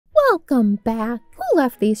Welcome back. Who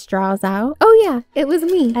left these straws out? Oh yeah, it was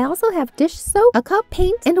me. I also have dish soap, a cup,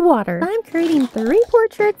 paint, and water. I'm creating 3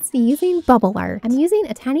 portraits using bubble art. I'm using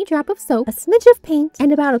a tiny drop of soap, a smidge of paint,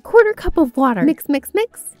 and about a 1/4 cup of water. Mix, mix,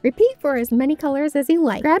 mix. Repeat for as many colors as you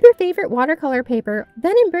like. Grab your favorite watercolor paper,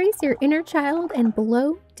 then embrace your inner child and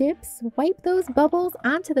blow, dip, swipe those bubbles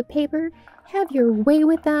onto the paper. Have your way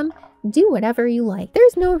with them. Do whatever you like.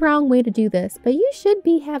 There's no wrong way to do this, but you should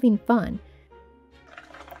be having fun.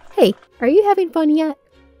 Hey, are you having fun yet?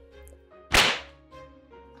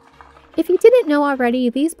 If you didn't know already,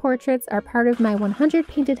 these portraits are part of my 100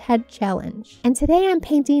 Painted Head Challenge. And today I'm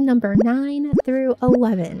painting number 9 through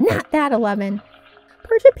 11. Not that 11.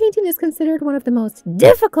 Portrait painting is considered one of the most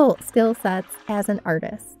difficult skill sets as an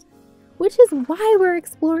artist, which is why we're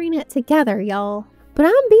exploring it together, y'all. But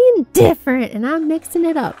I'm being different and I'm mixing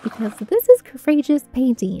it up because this is courageous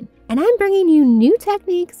painting. And I'm bringing you new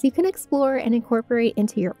techniques you can explore and incorporate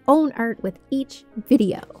into your own art with each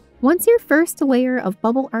video. Once your first layer of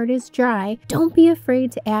bubble art is dry, don't be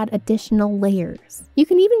afraid to add additional layers. You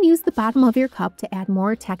can even use the bottom of your cup to add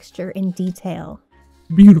more texture and detail.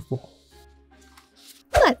 Beautiful.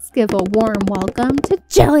 Let's give a warm welcome to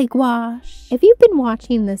Jelly Gouache. If you've been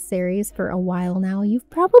watching this series for a while now, you've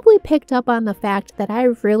probably picked up on the fact that I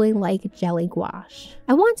really like Jelly Gouache.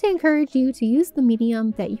 I want to encourage you to use the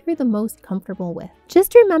medium that you're the most comfortable with.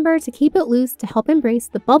 Just remember to keep it loose to help embrace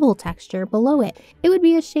the bubble texture below it. It would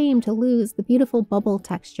be a shame to lose the beautiful bubble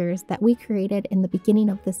textures that we created in the beginning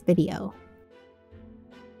of this video.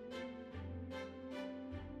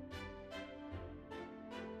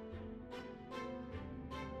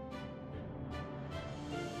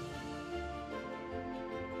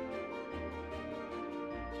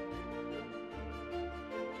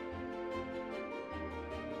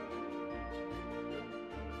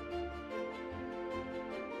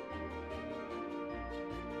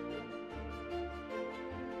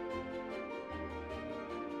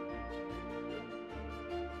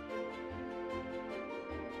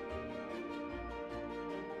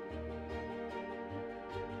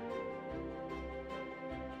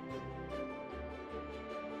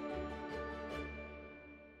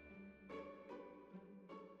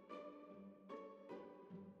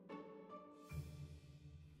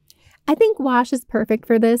 I think gouache is perfect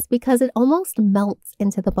for this because it almost melts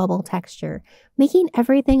into the bubble texture, making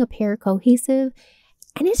everything appear cohesive,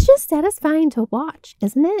 and it's just satisfying to watch,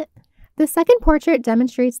 isn't it? The second portrait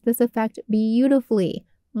demonstrates this effect beautifully.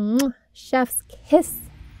 Chef's kiss.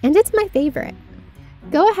 And it's my favorite.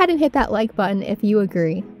 Go ahead and hit that like button if you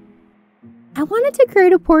agree. I wanted to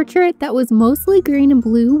create a portrait that was mostly green and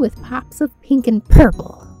blue with pops of pink and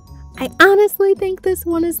purple. I honestly think this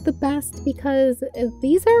one is the best because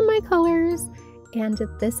these are my colors and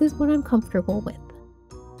this is what I'm comfortable with.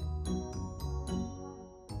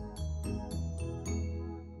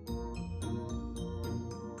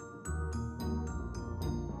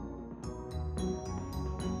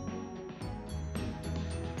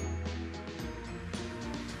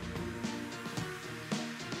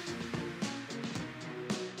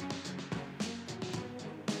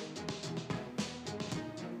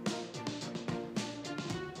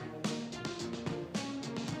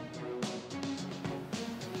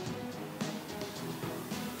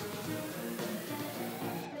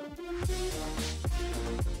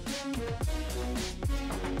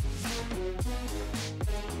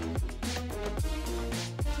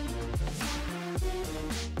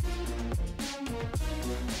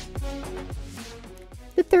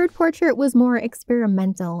 The third portrait was more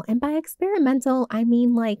experimental, and by experimental, I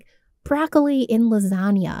mean like broccoli in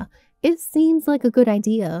lasagna. It seems like a good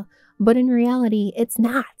idea, but in reality, it's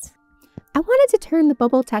not. I wanted to turn the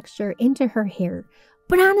bubble texture into her hair,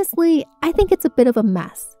 but honestly, I think it's a bit of a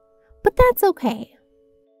mess. But that's okay.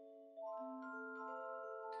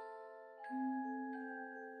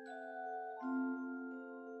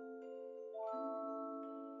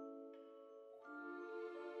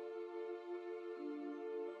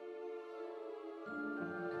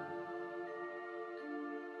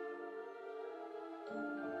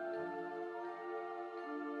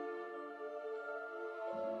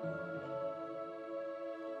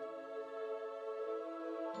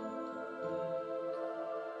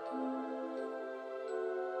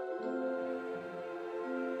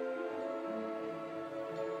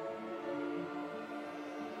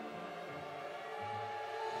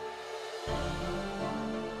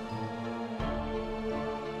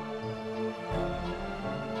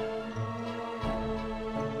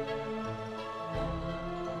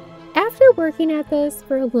 After working at this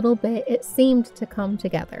for a little bit, it seemed to come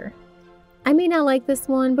together. I may not like this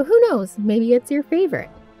one, but who knows, maybe it's your favorite.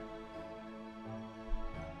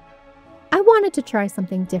 wanted to try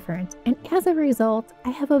something different, and as a result, I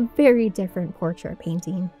have a very different portrait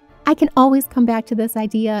painting. I can always come back to this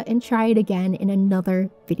idea and try it again in another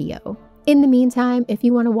video. In the meantime, if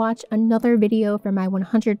you want to watch another video from my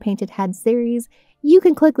 100 Painted Heads series, you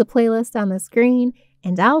can click the playlist on the screen,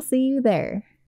 and I'll see you there.